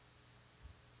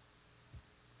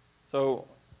So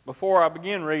before I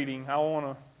begin reading, I want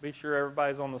to be sure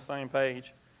everybody's on the same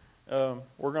page. We're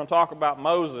going to talk about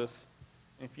Moses.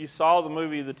 If you saw the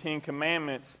movie The Ten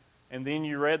Commandments and then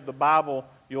you read the Bible,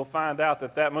 you'll find out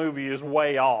that that movie is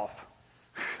way off.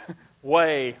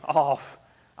 Way off.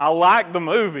 I like the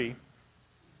movie,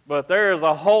 but there is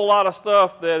a whole lot of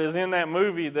stuff that is in that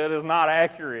movie that is not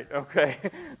accurate, okay,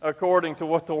 according to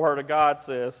what the Word of God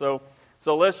says. So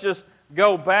let's just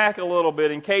go back a little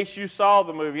bit in case you saw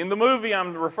the movie. And the movie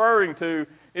I'm referring to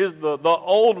is the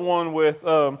old one with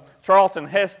Charlton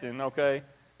Heston, okay?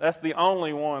 That's the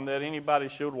only one that anybody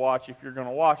should watch if you're going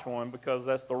to watch one, because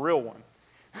that's the real one.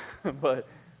 But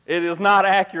it is not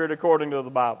accurate according to the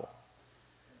Bible.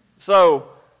 So,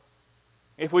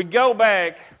 if we go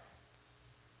back,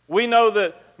 we know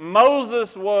that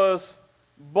Moses was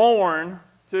born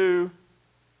to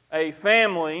a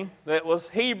family that was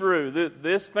Hebrew.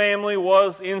 This family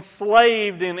was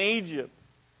enslaved in Egypt.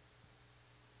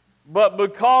 But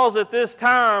because at this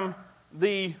time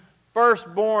the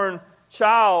firstborn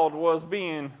child was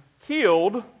being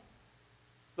killed,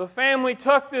 the family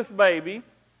took this baby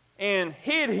and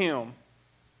hid him.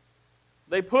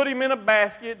 They put him in a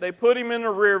basket, they put him in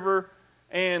a river,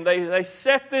 and they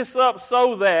set this up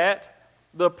so that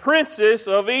the princess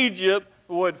of Egypt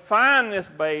would find this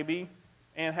baby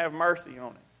and have mercy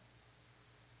on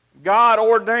it. God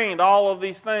ordained all of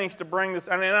these things to bring this.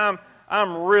 I mean,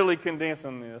 I'm really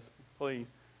condensing this. Please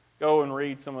go and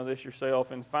read some of this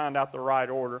yourself and find out the right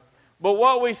order. But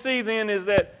what we see then is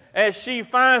that as she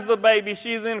finds the baby,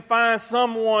 she then finds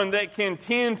someone that can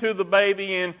tend to the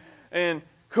baby, and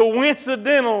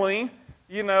coincidentally,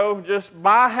 just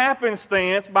by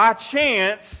happenstance, by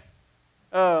chance,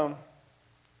 the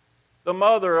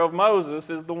mother of Moses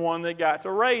is the one that got to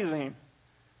raise him.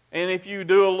 And if you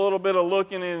do a little bit of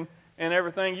looking and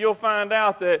everything, you'll find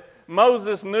out that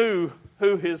Moses knew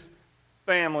who his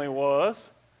family was.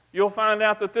 You'll find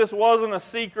out that this wasn't a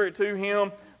secret to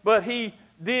him, but he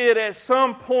did at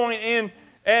some point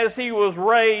as he was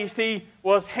raised, he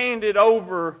was handed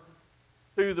over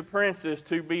to the princess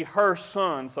to be her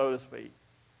son, so to speak.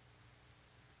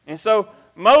 And so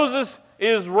Moses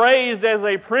is raised as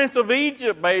a prince of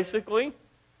Egypt, basically,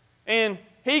 and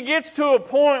he gets to a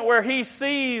point where he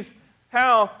sees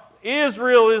how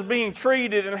Israel is being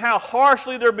treated and how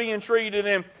harshly they're being treated,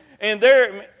 and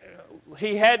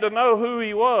he had to know who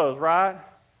he was, right?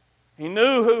 He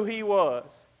knew who he was.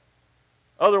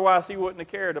 Otherwise, he wouldn't have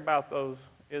cared about those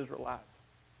Israelites.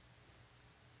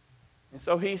 And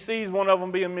so he sees one of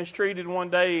them being mistreated one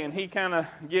day, and he kind of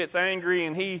gets angry,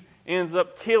 and he ends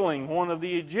up killing one of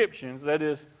the Egyptians that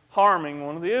is harming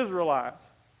one of the Israelites.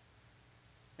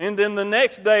 And then the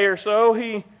next day or so,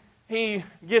 he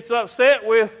gets upset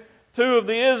with two of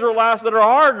the Israelites that are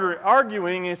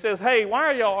arguing, and says, "Hey, why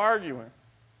are y'all arguing?"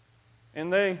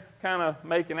 And they kind of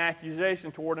make an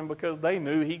accusation toward him because they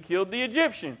knew he killed the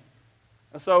Egyptian.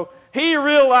 And so he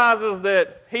realizes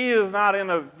that he is not in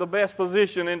the best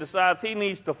position and decides he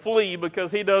needs to flee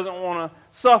because he doesn't want to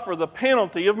suffer the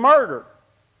penalty of murder.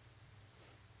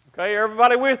 Okay,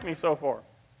 everybody with me so far?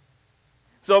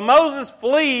 So Moses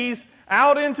flees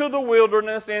out into the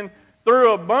wilderness, and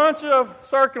through a bunch of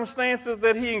circumstances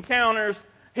that he encounters,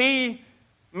 he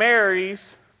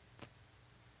marries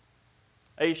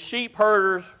a sheep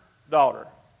herder's daughter.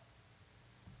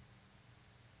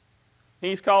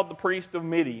 He's called the priest of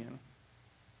Midian.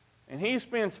 And he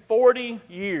spends 40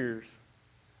 years.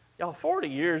 Y'all, 40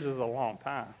 years is a long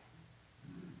time.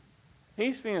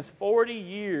 He spends 40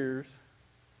 years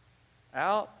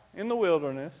out in the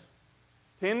wilderness,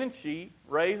 tending sheep,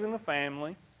 raising a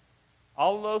family,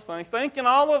 all of those things, thinking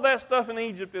all of that stuff in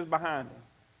Egypt is behind him.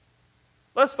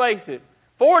 Let's face it,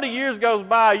 40 years goes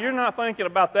by, you're not thinking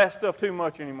about that stuff too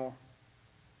much anymore.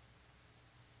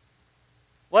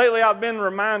 Lately, I've been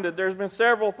reminded there's been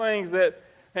several things that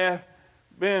have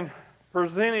been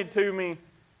presented to me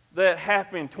that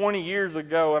happened 20 years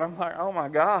ago, and I'm like, oh my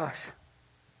gosh,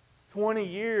 20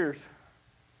 years.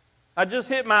 I just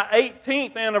hit my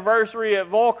 18th anniversary at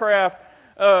Volcraft,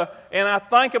 and I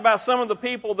think about some of the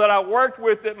people that I worked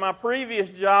with at my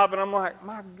previous job, and I'm like,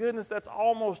 my goodness, that's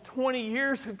almost 20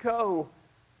 years ago.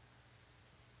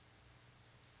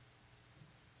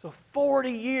 So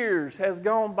 40 years has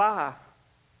gone by.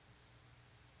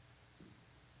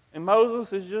 And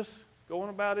Moses is just going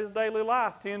about his daily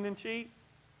life, tending sheep.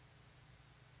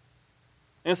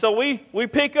 And so we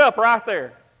pick up right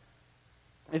there.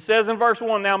 It says in verse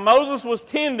 1, "Now Moses was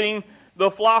tending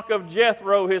the flock of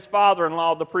Jethro, his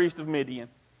father-in-law, the priest of Midian.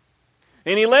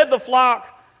 And he led the flock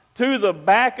to the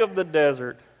back of the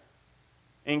desert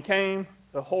and came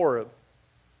to Horeb,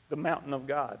 the mountain of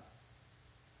God.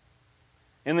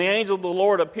 And the angel of the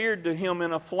Lord appeared to him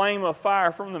in a flame of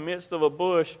fire from the midst of a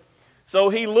bush. So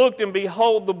he looked, and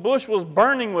behold, the bush was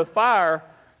burning with fire,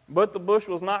 but the bush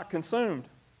was not consumed.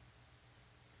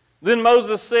 Then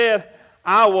Moses said,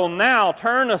 I will now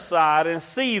turn aside and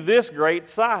see this great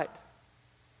sight,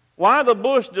 why the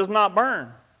bush does not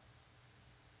burn.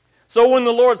 So when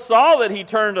the Lord saw that he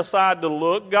turned aside to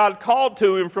look, God called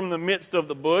to him from the midst of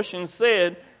the bush and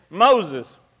said,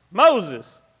 Moses, Moses.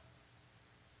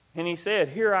 And he said,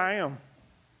 Here I am.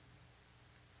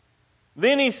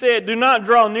 Then he said, Do not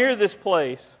draw near this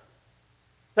place.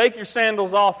 Take your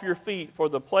sandals off your feet, for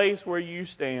the place where you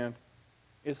stand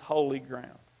is holy ground.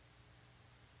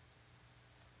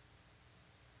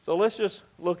 So let's just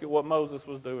look at what Moses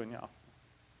was doing, y'all.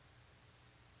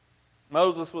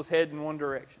 Moses was heading in one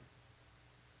direction.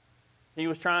 He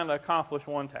was trying to accomplish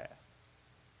one task.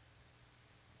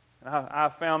 And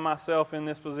I've found myself in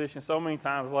this position so many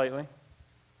times lately.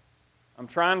 I'm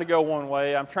trying to go one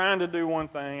way. I'm trying to do one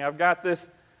thing. I've got this,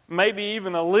 maybe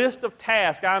even a list of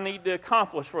tasks I need to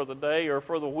accomplish for the day or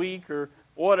for the week or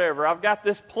whatever. I've got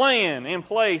this plan in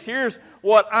place. Here's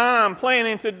what I'm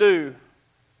planning to do.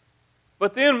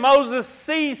 But then Moses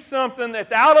sees something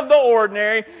that's out of the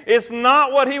ordinary. It's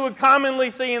not what he would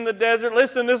commonly see in the desert.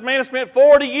 Listen, this man spent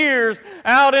 40 years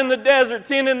out in the desert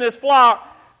tending this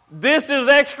flock. This is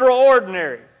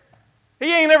extraordinary.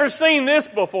 He ain't never seen this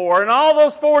before. In all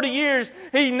those 40 years,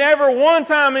 he never one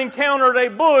time encountered a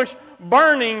bush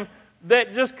burning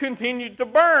that just continued to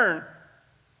burn.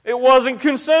 It wasn't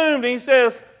consumed. He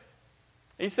says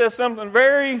something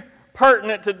very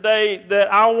pertinent today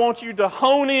that I want you to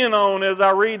hone in on as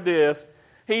I read this.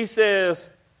 He says,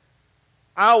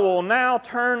 I will now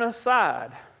turn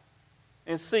aside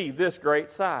and see this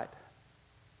great sight.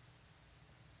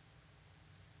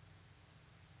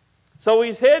 So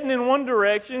he's heading in one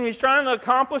direction. He's trying to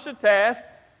accomplish a task,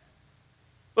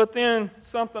 but then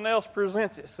something else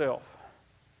presents itself.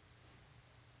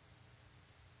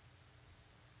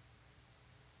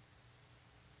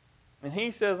 And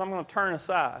he says, I'm going to turn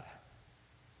aside.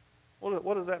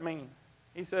 What does that mean?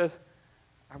 He says,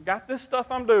 I've got this stuff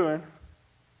I'm doing,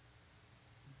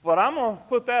 but I'm going to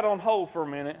put that on hold for a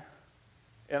minute,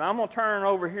 and I'm going to turn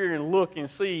over here and look and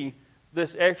see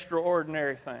this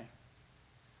extraordinary thing.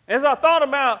 As I thought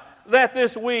about that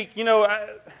this week,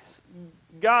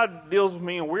 God deals with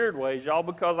me in weird ways, y'all,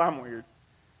 because I'm weird.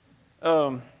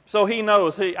 So He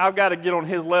knows I've got to get on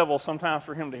His level sometimes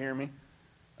for Him to hear me.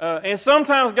 And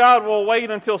sometimes God will wait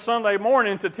until Sunday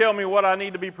morning to tell me what I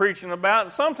need to be preaching about.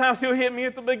 And sometimes He'll hit me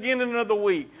at the beginning of the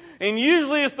week. And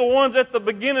usually it's the ones at the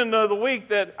beginning of the week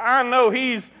that I know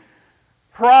He's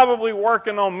probably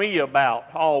working on me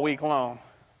about all week long.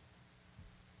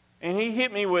 And He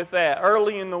hit me with that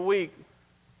early in the week.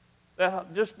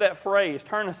 Just that phrase,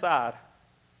 turn aside.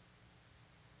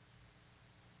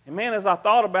 And man, as I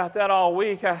thought about that all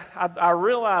week, I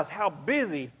realized how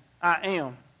busy I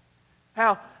am.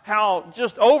 How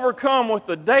just overcome with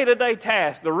the day-to-day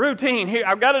tasks, the routine. Here,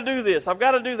 I've got to do this, I've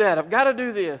got to do that, I've got to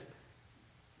do this.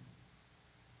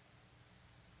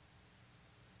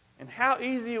 And how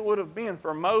easy it would have been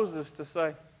for Moses to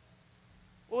say,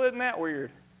 well, isn't that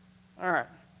weird? All right,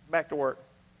 back to work.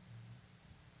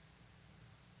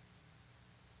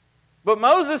 But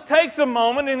Moses takes a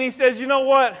moment and he says, you know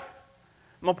what?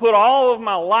 I'm going to put all of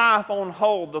my life on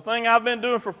hold. The thing I've been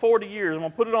doing for 40 years, I'm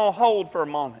going to put it on hold for a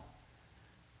moment.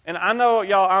 And I know,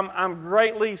 y'all, I'm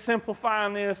greatly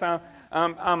simplifying this.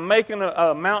 I'm making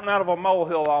a mountain out of a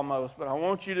molehill almost. But I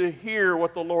want you to hear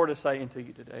what the Lord is saying to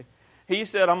you today. He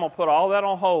said, I'm going to put all that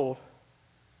on hold.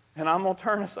 And I'm going to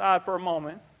turn aside for a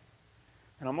moment.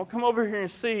 And I'm going to come over here and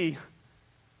see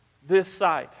this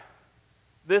sight.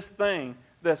 This thing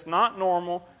that's not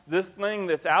normal. This thing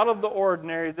that's out of the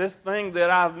ordinary. This thing that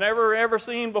I've never ever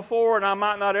seen before and I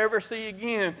might not ever see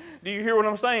again. Do you hear what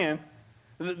I'm saying?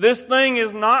 This thing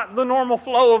is not the normal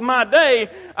flow of my day.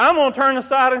 I'm going to turn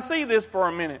aside and see this for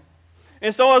a minute.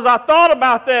 And so as I thought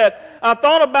about that, I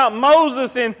thought about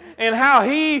Moses and how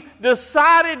he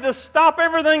decided to stop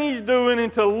everything he's doing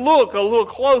and to look a little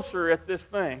closer at this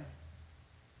thing.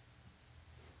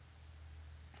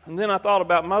 And then I thought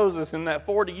about Moses and that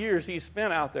 40 years he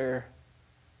spent out there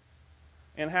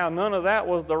and how none of that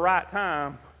was the right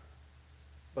time,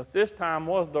 but this time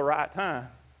was the right time.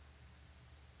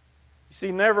 You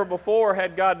see, never before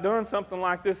had God done something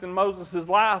like this in Moses'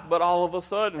 life, but all of a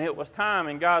sudden it was time,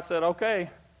 and God said, okay,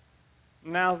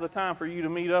 now's the time for you to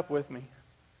meet up with me.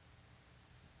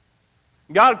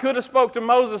 God could have spoke to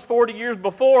Moses 40 years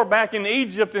before back in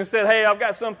Egypt and said, hey, I've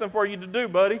got something for you to do,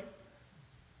 buddy.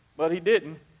 But He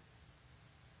didn't.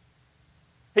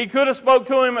 He could have spoke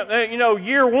to him,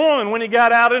 year one when he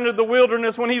got out into the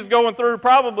wilderness, when he's going through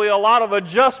probably a lot of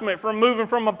adjustment from moving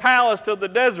from a palace to the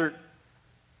desert.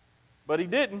 But he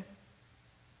didn't.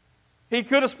 He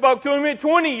could have spoke to him at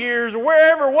 20 years or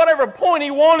wherever, whatever point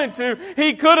he wanted to.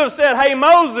 He could have said, "Hey,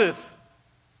 Moses."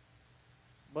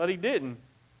 But he didn't.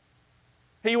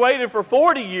 He waited for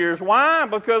 40 years. Why?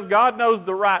 Because God knows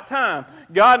the right time.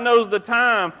 God knows the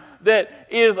time that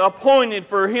is appointed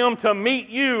for Him to meet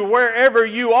you wherever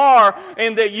you are,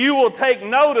 and that you will take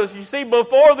notice. You see,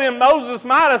 before then, Moses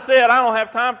might have said, "I don't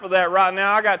have time for that right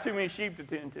now. I got too many sheep to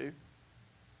tend to."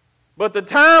 But the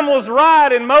time was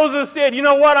right, and Moses said, "You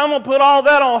know what? I'm going to put all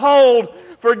that on hold.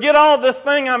 Forget all this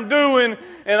thing I'm doing,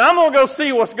 and I'm going to go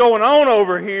see what's going on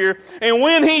over here." And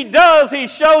when he does, he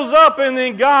shows up, and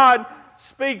then God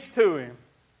speaks to him.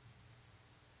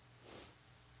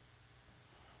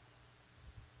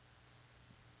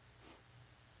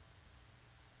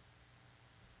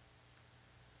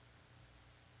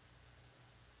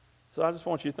 So I just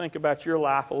want you to think about your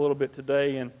life a little bit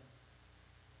today, and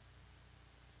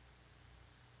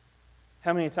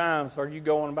how many times are you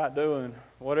going about doing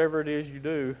whatever it is you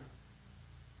do,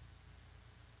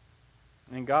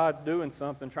 and God's doing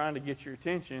something trying to get your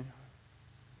attention,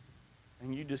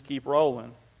 and you just keep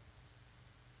rolling?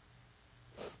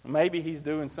 Maybe He's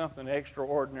doing something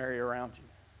extraordinary around you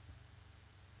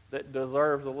that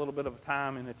deserves a little bit of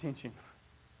time and attention.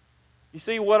 You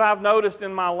see, what I've noticed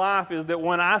in my life is that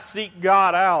when I seek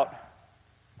God out,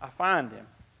 I find Him.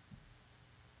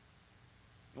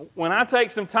 When I take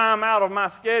some time out of my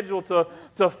schedule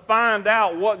to find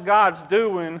out what God's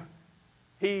doing,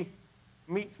 He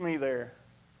meets me there.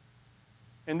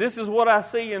 And this is what I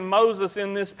see in Moses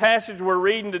in this passage we're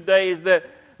reading today, is that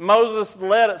Moses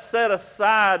set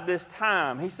aside this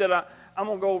time. He said, I'm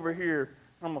going to go over here.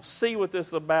 I'm going to see what this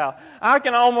is about. I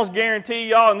can almost guarantee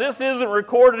y'all, and this isn't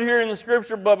recorded here in the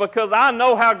Scripture, but because I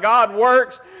know how God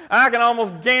works, I can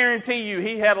almost guarantee you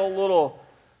He had a little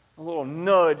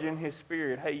nudge in His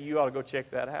spirit. Hey, you ought to go check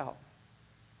that out.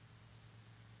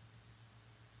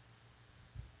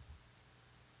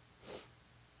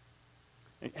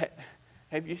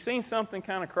 Have you seen something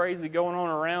kind of crazy going on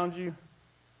around you,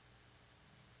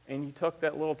 and you took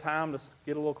that little time to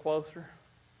get a little closer?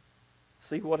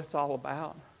 See what it's all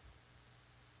about?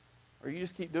 Or you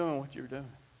just keep doing what you're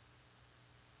doing?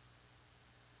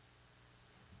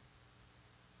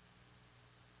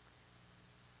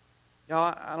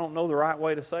 Y'all, I don't know the right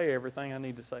way to say everything I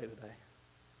need to say today.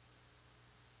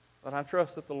 But I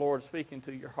trust that the Lord is speaking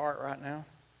to your heart right now.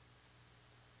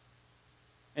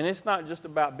 And it's not just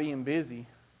about being busy.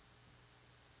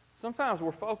 Sometimes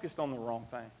we're focused on the wrong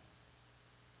thing.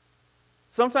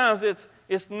 Sometimes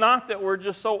it's not that we're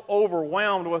just so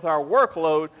overwhelmed with our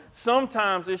workload.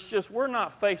 Sometimes it's just we're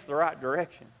not faced the right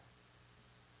direction.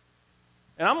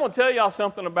 And I'm going to tell y'all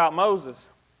something about Moses.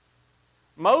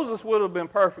 Moses would have been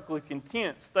perfectly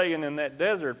content staying in that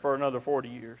desert for another 40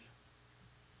 years.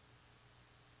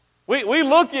 We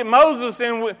look at Moses,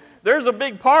 and there's a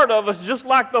big part of us, just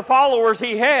like the followers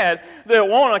he had, that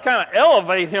want to kind of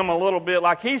elevate him a little bit,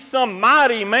 like he's some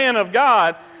mighty man of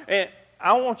God. And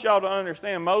I want y'all to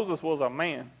understand, Moses was a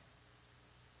man.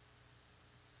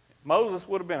 Moses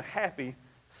would have been happy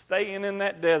staying in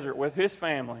that desert with his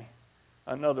family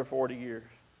another 40 years.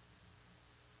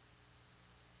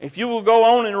 If you will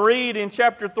go on and read in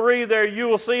chapter 3 there, you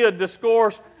will see a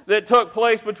discourse that took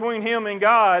place between him and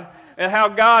God, and how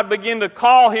God began to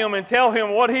call him and tell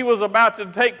him what he was about to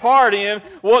take part in,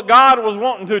 what God was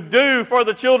wanting to do for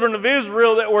the children of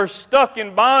Israel that were stuck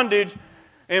in bondage.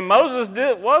 And Moses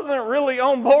wasn't really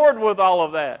on board with all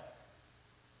of that.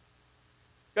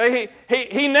 Okay,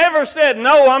 he never said,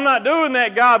 "No, I'm not doing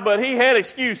that, God," but he had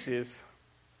excuses.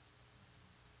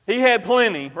 He had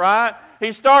plenty, right?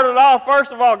 He started off,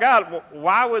 first of all, God,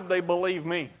 why would they believe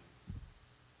me?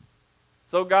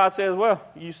 So God says, "Well,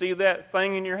 you see that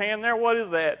thing in your hand there? What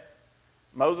is that?"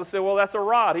 Moses said, "Well, that's a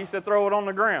rod." He said, "Throw it on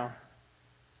the ground."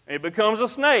 It becomes a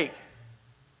snake.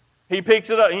 He picks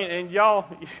it up. And y'all,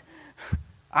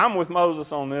 I'm with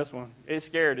Moses on this one. It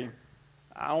scared him.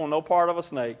 I don't want no part of a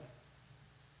snake.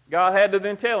 God had to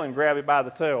then tell him, grab it by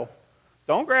the tail.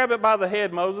 Don't grab it by the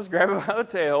head, Moses. Grab it by the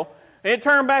tail. And it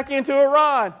turned back into a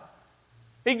rod.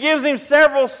 He gives him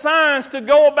several signs to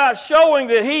go about showing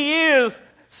that he is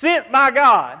sent by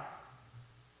God.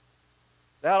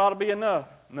 That ought to be enough.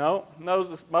 No,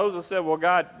 Moses said, "Well,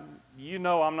 God, you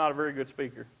know I'm not a very good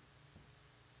speaker."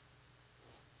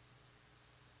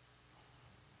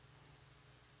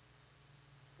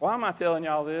 Why am I telling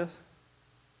y'all this?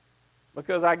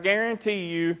 Because I guarantee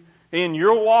you, in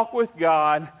your walk with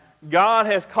God, God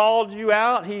has called you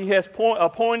out. He has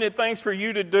appointed things for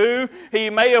you to do. He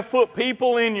may have put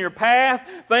people in your path,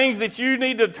 things that you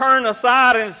need to turn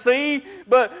aside and see.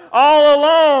 But all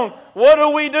along, what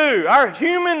do? Our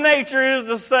human nature is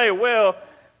to say, well,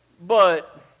 but...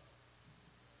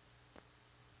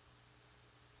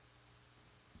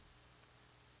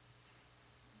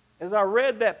 As I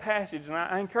read that passage, and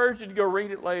I encourage you to go read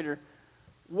it later,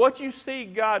 what you see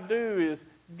God do is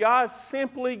God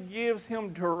simply gives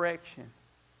him direction.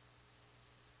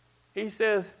 He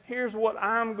says, here's what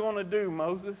I'm going to do,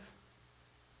 Moses.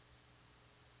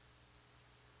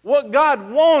 What God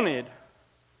wanted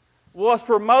was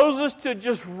for Moses to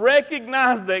just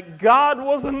recognize that God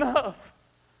was enough.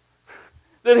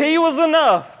 That he was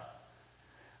enough.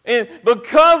 And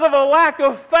because of a lack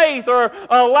of faith or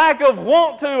a lack of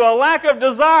want to, a lack of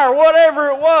desire, whatever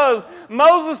it was,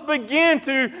 Moses began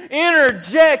to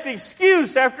interject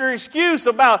excuse after excuse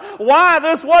about why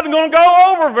this wasn't going to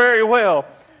go over very well.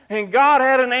 And God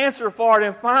had an answer for it,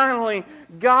 and finally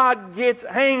God gets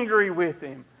angry with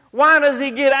him. Why does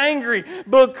he get angry?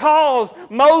 Because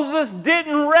Moses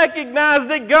didn't recognize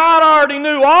that God already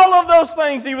knew all of those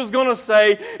things he was going to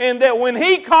say, and that when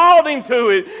he called him to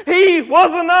it, he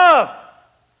was enough.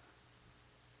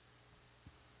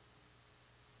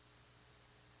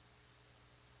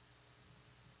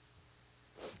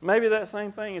 Maybe that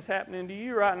same thing is happening to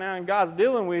you right now, and God's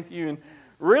dealing with you, and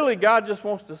really God just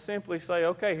wants to simply say,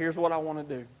 okay, here's what I want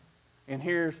to do, and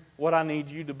here's what I need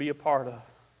you to be a part of.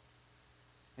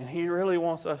 And he really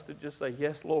wants us to just say,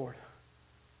 yes, Lord.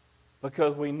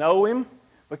 Because we know him,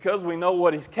 because we know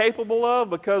what he's capable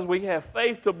of, because we have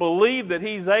faith to believe that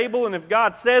he's able, and if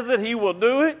God says it, he will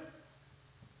do it.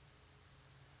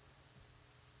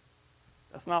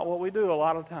 That's not what we do a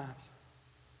lot of times.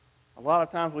 A lot of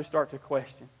times we start to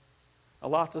question. A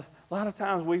lot of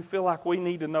times we feel like we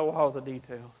need to know all the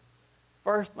details.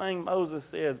 First thing Moses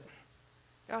said,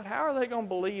 God, how are they going to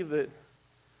believe that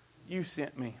you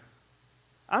sent me?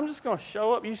 I'm just going to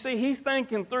show up. You see, he's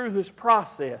thinking through this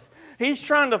process. He's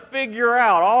trying to figure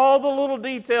out all the little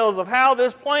details of how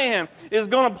this plan is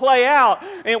going to play out.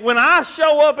 And when I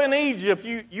show up in Egypt,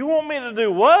 you want me to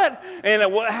do what? And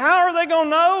how are they going to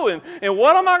know? And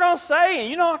what am I going to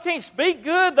say? And I can't speak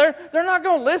good. They're not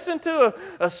going to listen to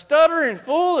a stuttering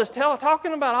fool that's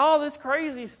talking about all this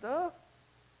crazy stuff.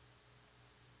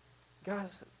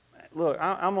 Guys, look,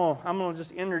 I'm going to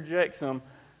just interject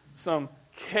some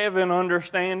Kevin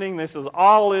understanding. This is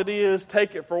all it is.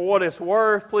 Take it for what it's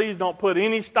worth. Please don't put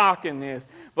any stock in this.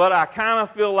 But I kind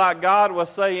of feel like God was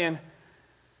saying,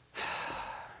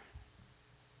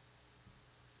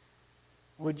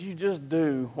 would you just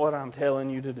do what I'm telling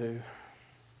you to do?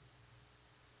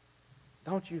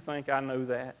 Don't you think I know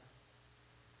that?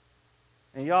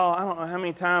 And y'all, I don't know how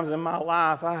many times in my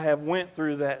life I have went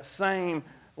through that same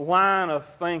line of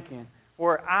thinking,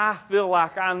 where I feel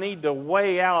like I need to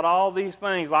weigh out all these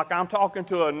things like I'm talking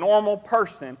to a normal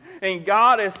person. And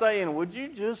God is saying, would you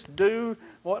just do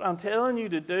what I'm telling you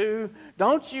to do?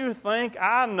 Don't you think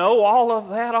I know all of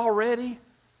that already?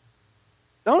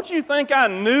 Don't you think I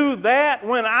knew that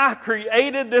when I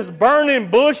created this burning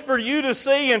bush for you to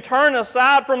see and turn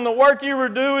aside from the work you were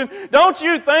doing? Don't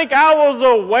you think I was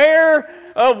aware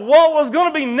of what was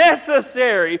going to be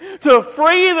necessary to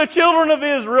free the children of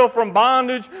Israel from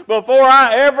bondage before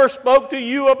I ever spoke to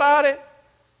you about it?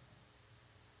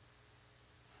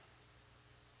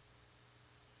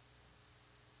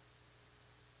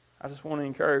 I just want to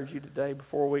encourage you today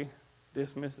before we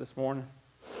dismiss this morning.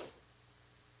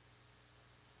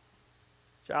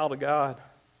 Child of God,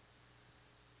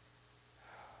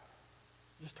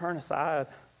 just turn aside.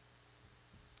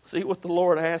 See what the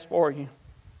Lord has for you.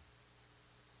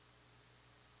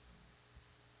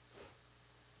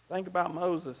 Think about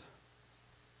Moses.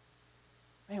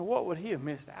 Man, what would he have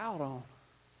missed out on?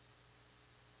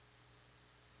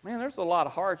 Man, there's a lot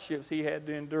of hardships he had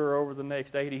to endure over the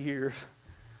next 80 years.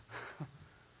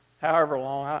 However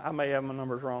long, I may have my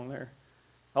numbers wrong there.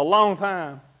 A long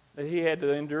time that he had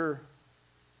to endure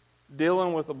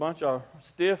dealing with a bunch of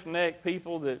stiff-necked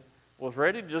people that was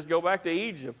ready to just go back to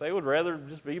Egypt. They would rather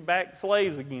just be back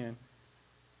slaves again.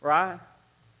 Right?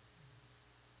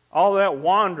 All that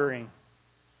wandering.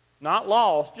 Not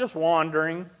lost, just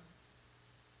wandering.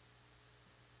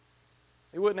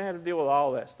 He wouldn't have to deal with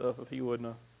all that stuff if he wouldn't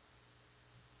have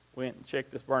went and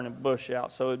checked this burning bush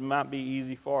out. So it might be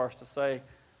easy for us to say,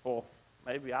 well,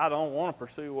 maybe I don't want to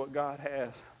pursue what God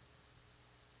has.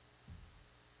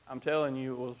 I'm telling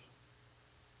you,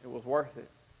 it was worth it.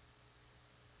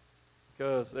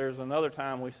 Because there's another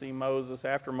time we see Moses,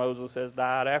 after Moses has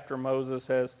died, after Moses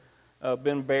has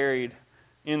been buried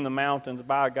in the mountains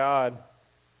by God.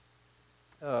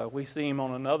 we see him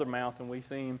on another mountain. We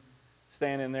see him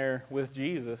standing there with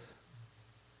Jesus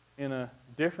in a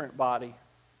different body,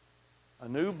 a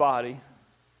new body.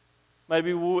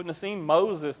 Maybe we wouldn't have seen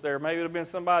Moses there. Maybe it would have been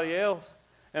somebody else.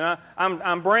 And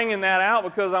I'm bringing that out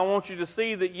because I want you to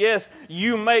see that, yes,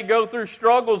 you may go through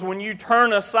struggles when you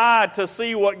turn aside to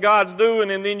see what God's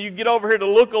doing, and then you get over here to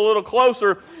look a little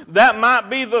closer. That might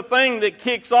be the thing that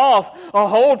kicks off a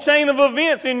whole chain of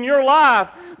events in your life,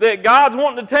 that God's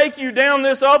wanting to take you down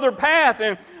this other path.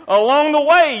 And along the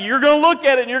way, you're going to look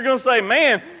at it and you're going to say,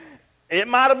 man, it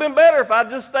might have been better if I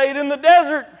just stayed in the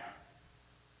desert.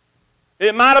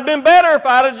 It might have been better if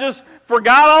I'd have just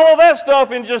forgot all of that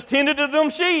stuff and just tended to them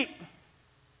sheep.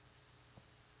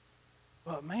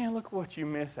 But man, look what you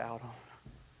miss out on.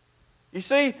 You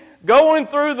see, going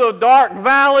through the dark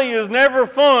valley is never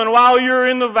fun while you're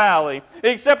in the valley.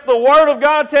 Except the Word of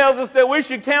God tells us that we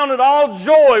should count it all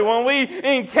joy when we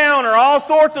encounter all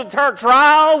sorts of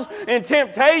trials and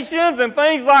temptations and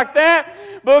things like that,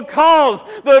 because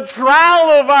the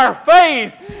trial of our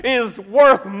faith is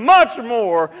worth much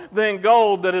more than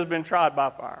gold that has been tried by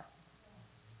fire.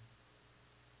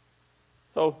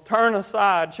 So turn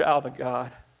aside, child of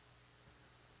God,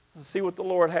 and see what the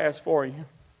Lord has for you.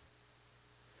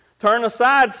 Turn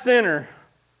aside, sinner.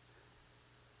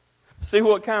 See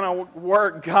what kind of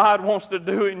work God wants to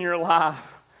do in your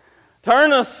life.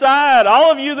 Turn aside.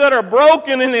 All of you that are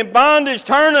broken and in bondage,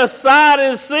 turn aside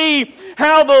and see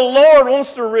how the Lord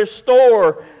wants to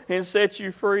restore and set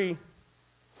you free.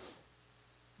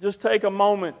 Just take a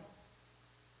moment.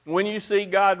 When you see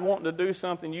God wanting to do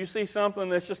something, you see something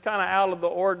that's just kind of out of the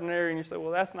ordinary, and you say,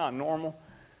 well, that's not normal.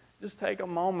 Just take a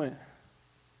moment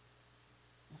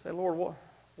and say, Lord,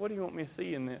 what do you want me to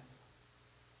see in this?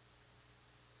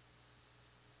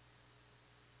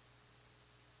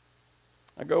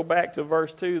 I go back to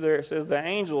verse 2 there. It says, the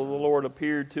angel of the Lord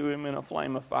appeared to him in a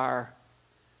flame of fire.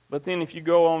 But then if you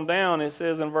go on down, it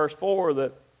says in verse 4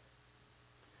 that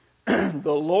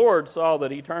the Lord saw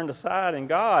that he turned aside, and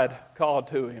God called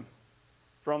to him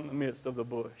from the midst of the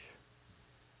bush.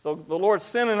 So the Lord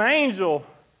sent an angel,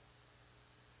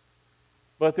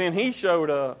 but then he showed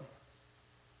up.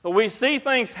 So we see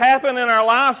things happen in our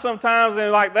lives sometimes,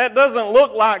 and like that doesn't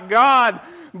look like God.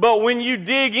 But when you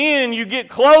dig in, you get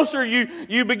closer,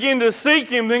 you begin to seek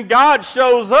Him, then God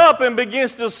shows up and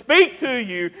begins to speak to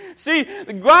you. See,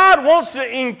 God wants to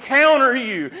encounter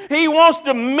you. He wants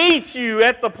to meet you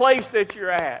at the place that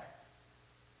you're at.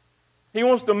 He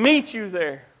wants to meet you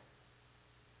there.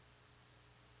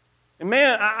 And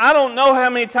man, I don't know how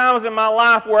many times in my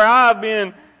life where I've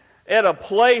been at a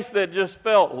place that just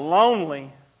felt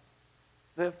lonely,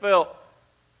 that felt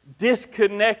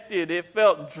disconnected, it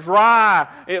felt dry,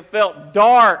 it felt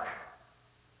dark.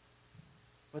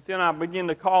 But then I begin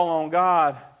to call on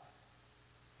God,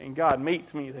 and God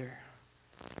meets me there.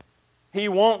 He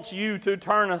wants you to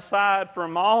turn aside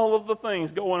from all of the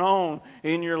things going on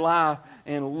in your life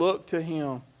and look to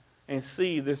Him and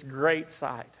see this great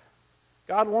sight.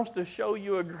 God wants to show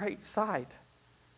you a great sight.